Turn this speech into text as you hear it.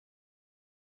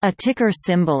A ticker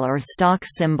symbol or stock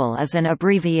symbol is an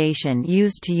abbreviation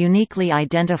used to uniquely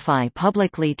identify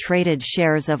publicly traded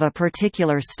shares of a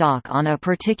particular stock on a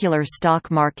particular stock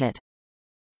market.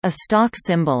 A stock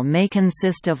symbol may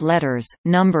consist of letters,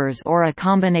 numbers, or a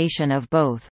combination of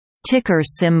both. Ticker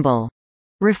symbol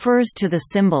refers to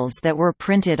the symbols that were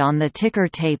printed on the ticker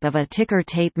tape of a ticker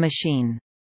tape machine.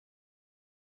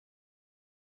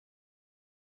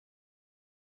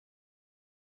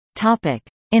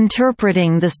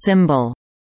 Interpreting the symbol.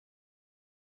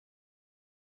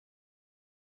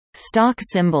 Stock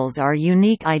symbols are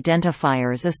unique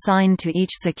identifiers assigned to each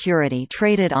security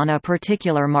traded on a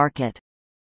particular market.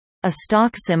 A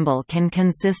stock symbol can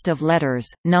consist of letters,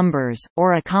 numbers,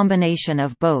 or a combination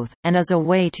of both, and is a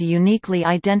way to uniquely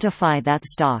identify that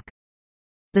stock.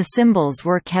 The symbols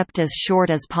were kept as short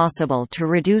as possible to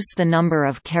reduce the number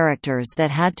of characters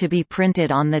that had to be printed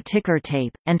on the ticker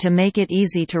tape, and to make it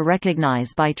easy to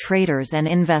recognize by traders and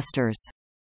investors.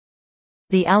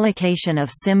 The allocation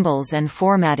of symbols and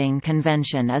formatting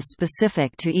convention is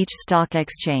specific to each stock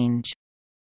exchange.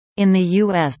 In the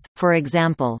U.S., for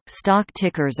example, stock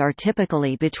tickers are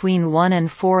typically between 1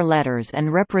 and 4 letters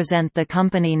and represent the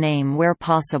company name where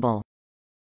possible.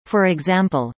 For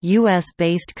example,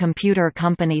 U.S.-based computer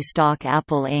company stock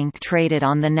Apple Inc. traded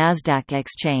on the Nasdaq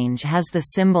exchange has the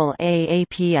symbol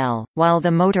AAPL, while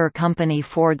the motor company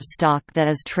Ford's stock that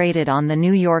is traded on the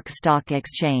New York Stock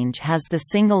Exchange has the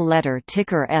single-letter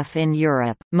ticker F. In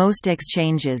Europe, most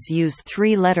exchanges use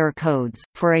 3-letter codes.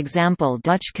 For example,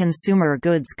 Dutch consumer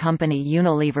goods company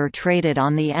Unilever traded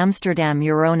on the Amsterdam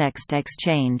Euronext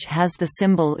exchange has the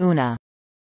symbol UNA.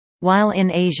 While in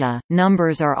Asia,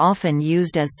 numbers are often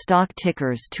used as stock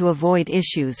tickers to avoid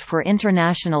issues for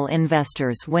international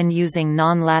investors when using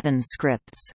non-Latin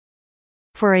scripts.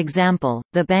 For example,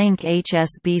 the bank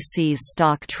HSBC's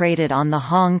stock traded on the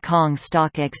Hong Kong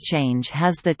Stock Exchange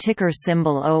has the ticker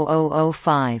symbol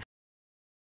 0005.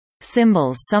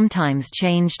 Symbols sometimes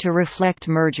change to reflect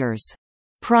mergers.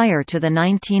 Prior to the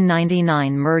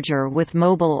 1999 merger with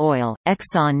Mobil Oil,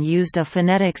 Exxon used a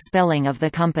phonetic spelling of the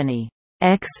company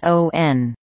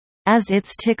XON as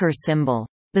its ticker symbol.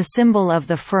 The symbol of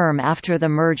the firm after the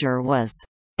merger was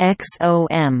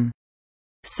XOM.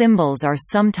 Symbols are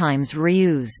sometimes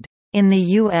reused. In the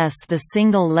U.S., the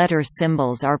single-letter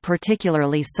symbols are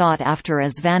particularly sought after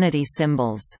as vanity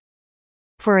symbols.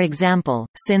 For example,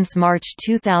 since March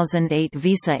 2008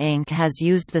 Visa Inc. has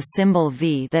used the symbol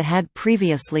V that had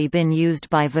previously been used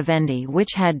by Vivendi, which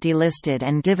had delisted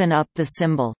and given up the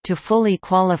symbol. To fully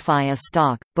qualify a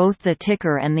stock, both the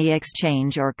ticker and the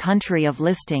exchange or country of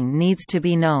listing needs to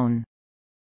be known.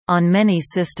 On many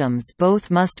systems both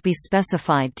must be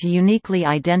specified to uniquely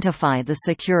identify the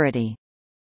security.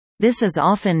 This is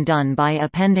often done by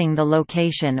appending the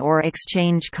location or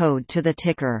exchange code to the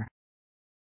ticker.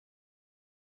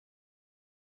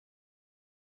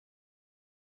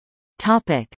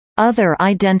 Other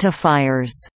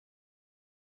identifiers.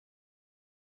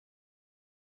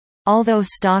 Although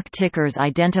stock tickers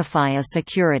identify a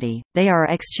security, they are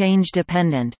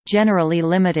exchange-dependent, generally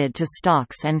limited to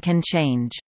stocks, and can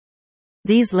change.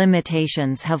 These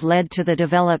limitations have led to the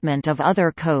development of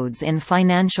other codes in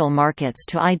financial markets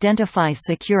to identify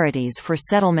securities for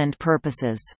settlement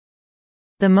purposes.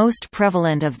 The most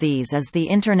prevalent of these is the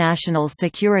International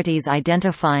Securities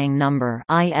Identifying Number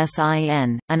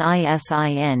 (ISIN). An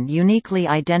ISIN uniquely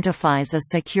identifies a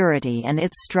security and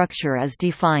its structure is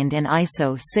defined in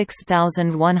ISO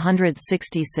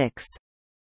 6166.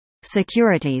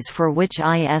 Securities for which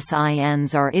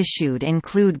ISINs are issued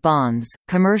include bonds,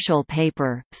 commercial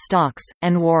paper, stocks,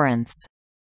 and warrants.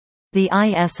 The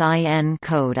ISIN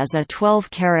code is a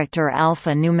 12-character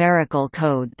alpha-numerical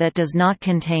code that does not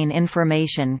contain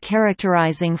information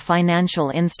characterizing financial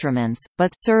instruments,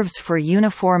 but serves for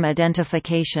uniform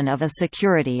identification of a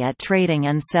security at trading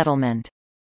and settlement.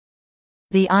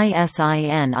 The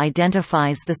ISIN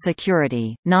identifies the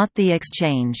security, not the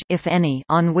exchange, if any,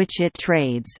 on which it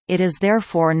trades. It is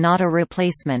therefore not a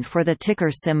replacement for the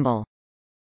ticker symbol.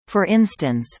 For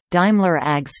instance, Daimler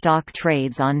AG stock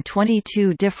trades on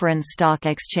 22 different stock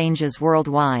exchanges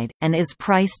worldwide, and is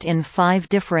priced in 5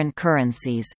 different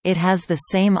currencies. It has the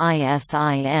same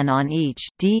ISIN on each,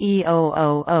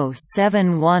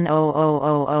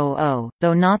 DE0007100000,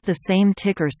 though not the same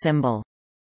ticker symbol.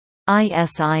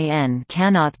 ISIN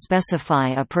cannot specify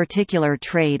a particular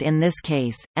trade in this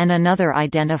case, and another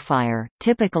identifier,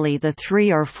 typically the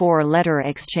 3- or 4-letter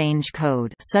exchange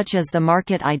code such as the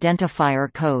market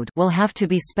identifier code, will have to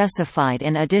be specified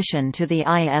in addition to the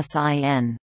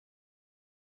ISIN.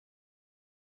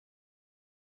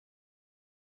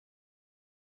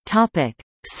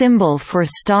 Symbol for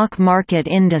stock market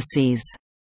indices.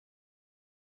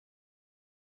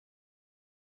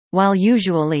 While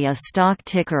usually a stock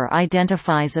ticker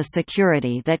identifies a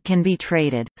security that can be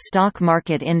traded, stock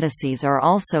market indices are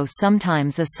also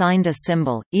sometimes assigned a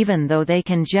symbol, even though they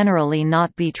can generally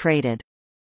not be traded.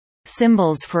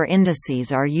 Symbols for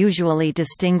indices are usually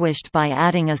distinguished by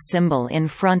adding a symbol in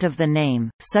front of the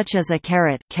name, such as a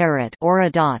caret or a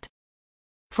dot.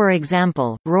 For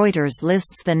example, Reuters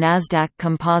lists the Nasdaq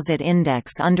Composite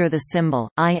Index under the symbol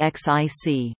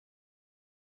IXIC.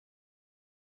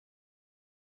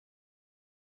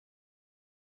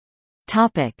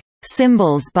 Topic: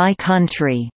 Symbols by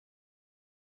country.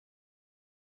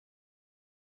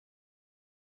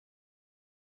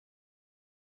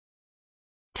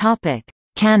 Topic: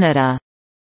 Canada.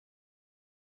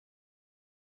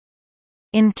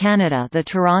 In Canada, the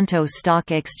Toronto Stock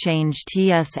Exchange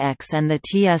TSX and the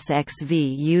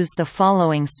TSXV use the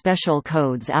following special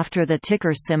codes after the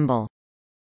ticker symbol.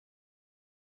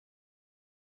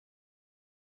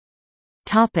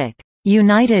 Topic: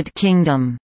 United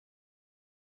Kingdom.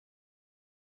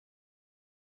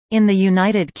 In the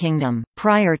United Kingdom,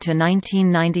 prior to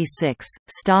 1996,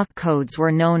 stock codes were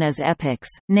known as epochs,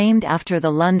 named after the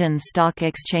London Stock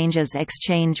Exchange's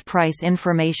Exchange Price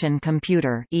Information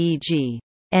Computer, e.g.,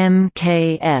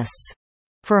 MKS,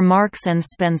 for Marks and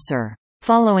Spencer.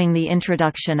 Following the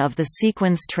introduction of the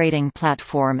sequence trading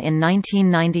platform in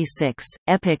 1996,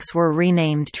 epochs were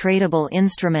renamed Tradable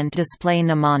Instrument Display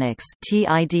Mnemonics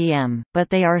 (TIDM), but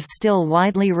they are still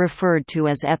widely referred to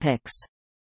as epochs.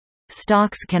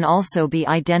 Stocks can also be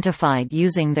identified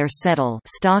using their SEDL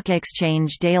Stock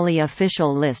Exchange Daily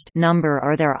Official List number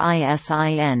or their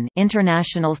ISIN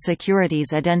International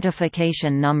Securities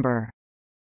Identification Number.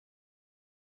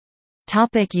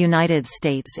 United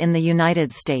States. In the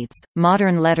United States,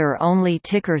 modern letter-only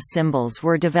ticker symbols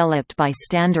were developed by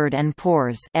Standard &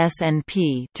 Poor's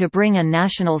 (S&P) to bring a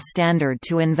national standard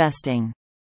to investing.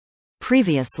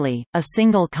 Previously, a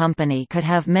single company could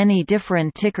have many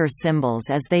different ticker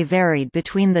symbols as they varied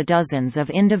between the dozens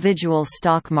of individual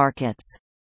stock markets.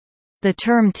 The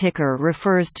term ticker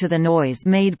refers to the noise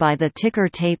made by the ticker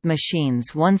tape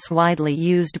machines once widely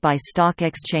used by stock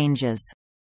exchanges.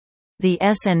 The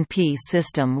S&P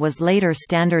system was later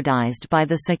standardized by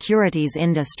the securities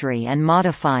industry and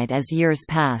modified as years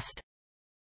passed.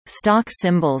 Stock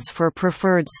symbols for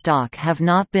preferred stock have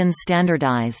not been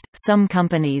standardized. Some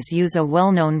companies use a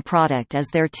well-known product as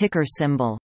their ticker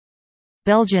symbol.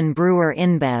 Belgian brewer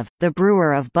InBev, the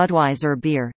brewer of Budweiser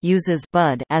beer, uses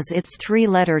Bud as its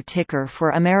three-letter ticker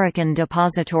for American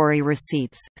depository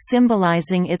receipts,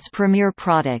 symbolizing its premier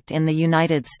product in the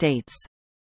United States.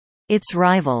 Its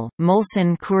rival,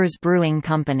 Molson Coors Brewing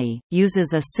Company,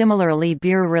 uses a similarly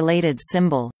beer-related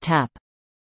symbol, TAP.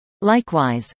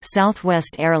 Likewise,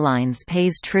 Southwest Airlines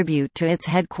pays tribute to its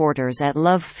headquarters at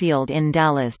Love Field in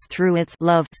Dallas through its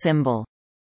Love symbol.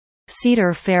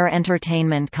 Cedar Fair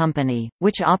Entertainment Company,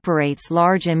 which operates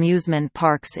large amusement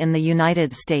parks in the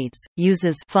United States,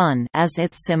 uses Fun as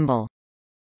its symbol.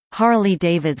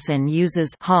 Harley-Davidson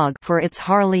uses HOG for its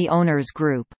Harley Owners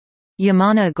Group.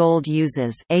 Yamana Gold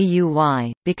uses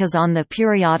AUY, because on the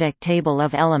periodic table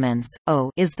of elements, O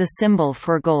is the symbol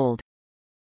for gold.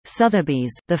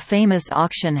 Sotheby's, the famous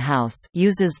auction house,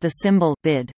 uses the symbol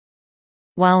BID.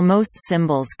 While most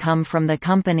symbols come from the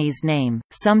company's name,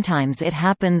 sometimes it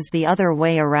happens the other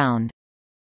way around.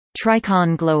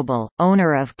 Tricon Global,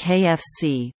 owner of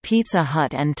KFC, Pizza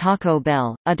Hut and Taco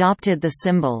Bell, adopted the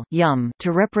symbol YUM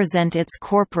to represent its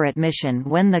corporate mission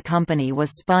when the company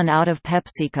was spun out of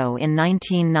PepsiCo in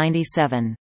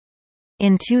 1997.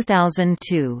 In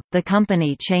 2002, the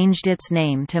company changed its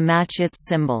name to match its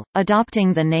symbol,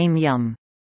 adopting the name YUM.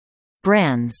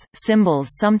 Brands,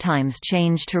 symbols sometimes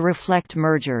change to reflect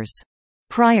mergers.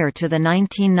 Prior to the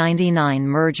 1999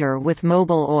 merger with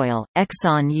Mobil Oil,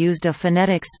 Exxon used a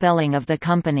phonetic spelling of the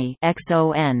company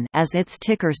XON as its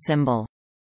ticker symbol.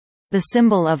 The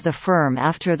symbol of the firm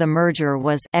after the merger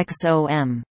was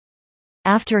XOM.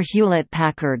 After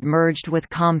Hewlett-Packard merged with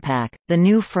Compaq, the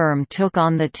new firm took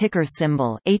on the ticker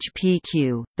symbol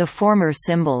HPQ. The former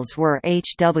symbols were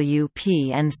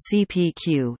HWP and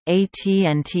CPQ.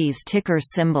 AT&T's ticker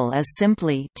symbol is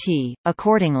simply T.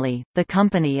 Accordingly, the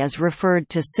company is referred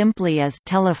to simply as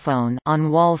telephone on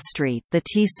Wall Street. The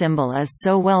T symbol is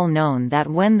so well known that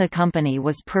when the company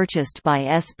was purchased by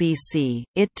SBC,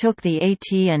 it took the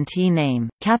AT&T name,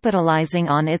 capitalizing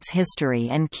on its history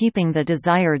and keeping the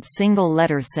desired single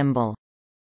letter symbol.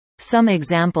 Some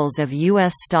examples of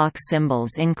U.S. stock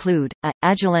symbols include A.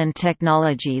 Agilent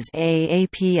Technologies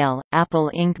AAPL,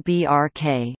 Apple Inc.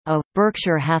 BRK, O.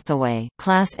 Berkshire Hathaway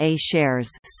Class A shares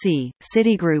C.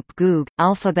 Citigroup Goog,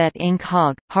 Alphabet Inc.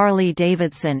 HOG,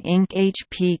 Harley-Davidson Inc.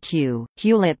 HPQ,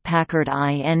 Hewlett-Packard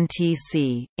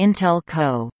INTC, Intel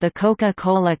Co., The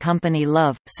Coca-Cola Company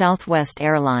Love, Southwest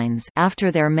Airlines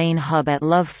after their main hub at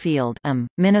Love Field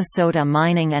Minnesota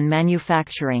Mining and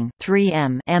Manufacturing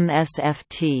 3M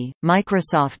MSFT,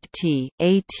 Microsoft T,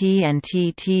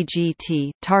 AT&T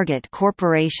TGT, Target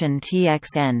Corporation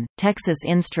TXN, Texas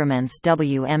Instruments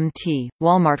WMT,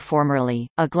 Walmart. Formerly,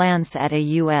 a glance at a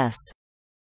U.S.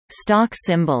 stock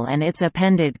symbol and its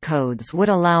appended codes would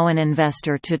allow an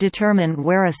investor to determine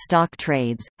where a stock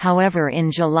trades. However,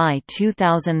 in July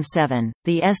 2007,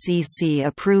 the SEC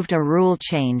approved a rule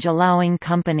change allowing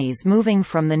companies moving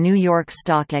from the New York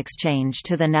Stock Exchange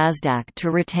to the Nasdaq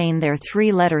to retain their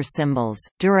three-letter symbols.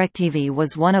 DirecTV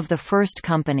was one of the first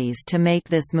companies to make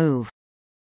this move.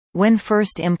 When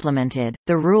first implemented,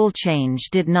 the rule change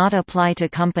did not apply to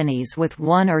companies with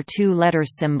one- or two-letter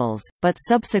symbols, but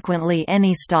subsequently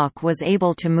any stock was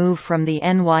able to move from the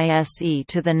NYSE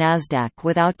to the Nasdaq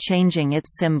without changing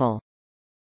its symbol.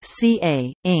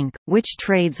 CA, Inc., which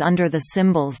trades under the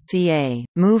symbol CA,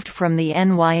 moved from the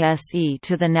NYSE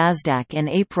to the Nasdaq in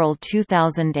April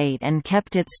 2008 and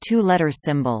kept its two-letter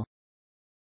symbol.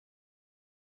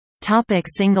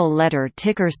 Single-letter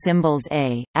ticker symbols.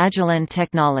 A. Agilent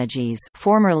Technologies,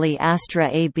 formerly Astra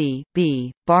AB,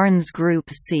 B. Barnes Group,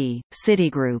 C.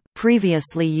 Citigroup,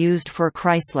 previously used for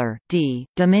Chrysler, D.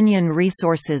 Dominion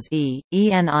Resources, E.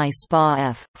 ENI SPA,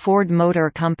 F. Ford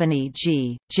Motor Company,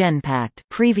 G. Genpact,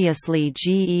 previously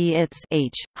GE ITS,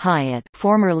 H. Hyatt,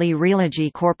 formerly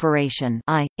Realogy Corporation,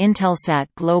 I. Intelsat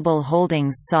Global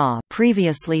Holdings SA,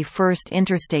 previously First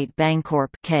Interstate Bancorp,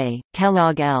 K.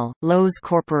 Kellogg, L. Lowe's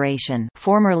Corporation,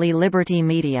 formerly Liberty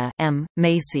Media, M.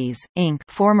 Macy's, Inc.,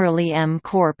 formerly M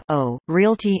Corp. O.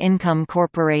 Realty Income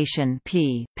Corporation,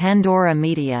 P. Pandora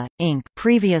Media, Inc.,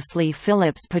 previously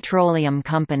Phillips Petroleum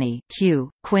Company, Q.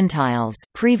 Quintiles,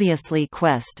 previously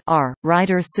Quest, R.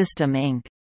 Ryder System Inc.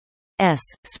 S.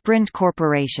 Sprint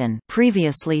Corporation,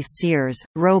 previously Sears,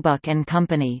 Roebuck and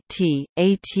Company, T.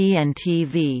 AT&T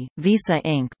V. Visa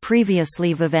Inc.,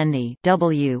 previously Vivendi,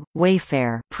 W.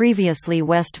 Wayfair, previously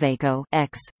Westvaco,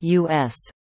 X. U.S.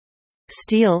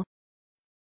 Steel,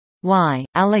 Y.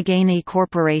 Allegheny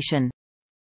Corporation,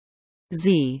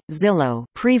 Z. Zillow,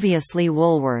 previously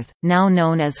Woolworth, now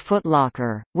known as Foot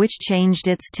Locker, which changed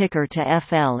its ticker to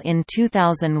FL in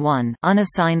 2001.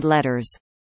 Unassigned letters.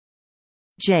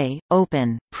 J.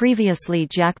 Open, previously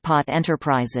Jackpot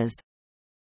Enterprises.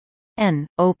 N.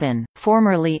 Open,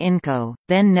 formerly Inco,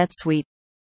 then NetSuite.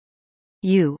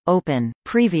 U. Open,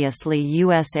 previously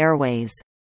U.S. Airways.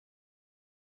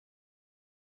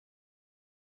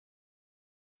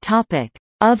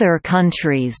 Other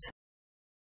countries.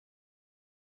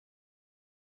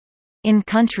 In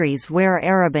countries where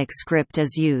Arabic script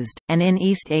is used, and in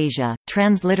East Asia,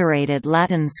 transliterated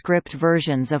Latin script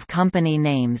versions of company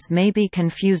names may be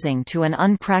confusing to an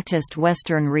unpracticed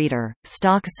Western reader.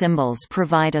 Stock symbols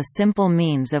provide a simple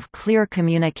means of clear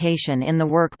communication in the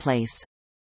workplace.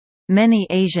 Many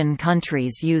Asian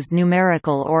countries use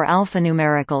numerical or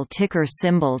alphanumerical ticker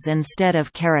symbols instead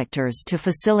of characters to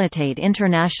facilitate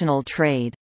international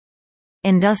trade.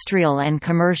 Industrial and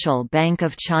Commercial Bank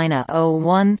of China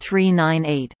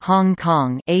 01398 Hong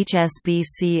Kong,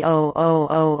 HSBC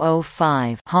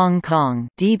 00005 Hong Kong,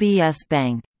 DBS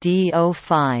Bank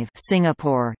D05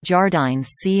 Singapore, Jardine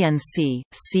C&C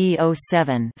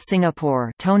C07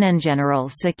 Singapore,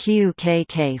 Tonengeneral Sakyu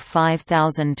KK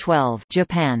 5012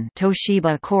 Japan,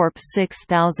 Toshiba Corp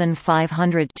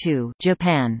 6502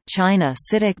 Japan, China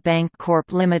CITIC Bank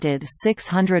Corp Limited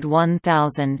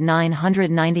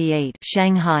 601998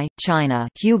 Shanghai, China,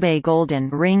 Hubei Golden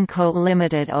Ring Co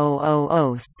Limited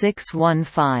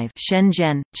 000615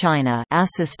 Shenzhen, China,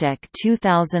 Asystec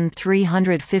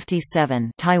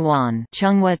 2357 Taiwan,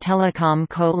 Chunghwa Telecom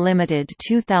Co Limited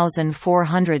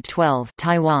 2412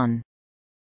 Taiwan.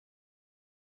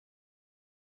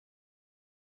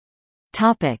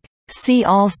 Topic See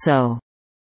also: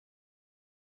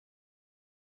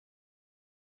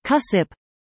 CUSIP,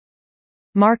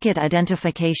 Market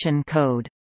Identification Code,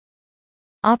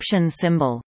 Option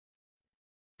symbol,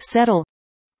 Settle,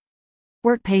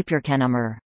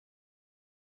 Wertpapierkennnummer.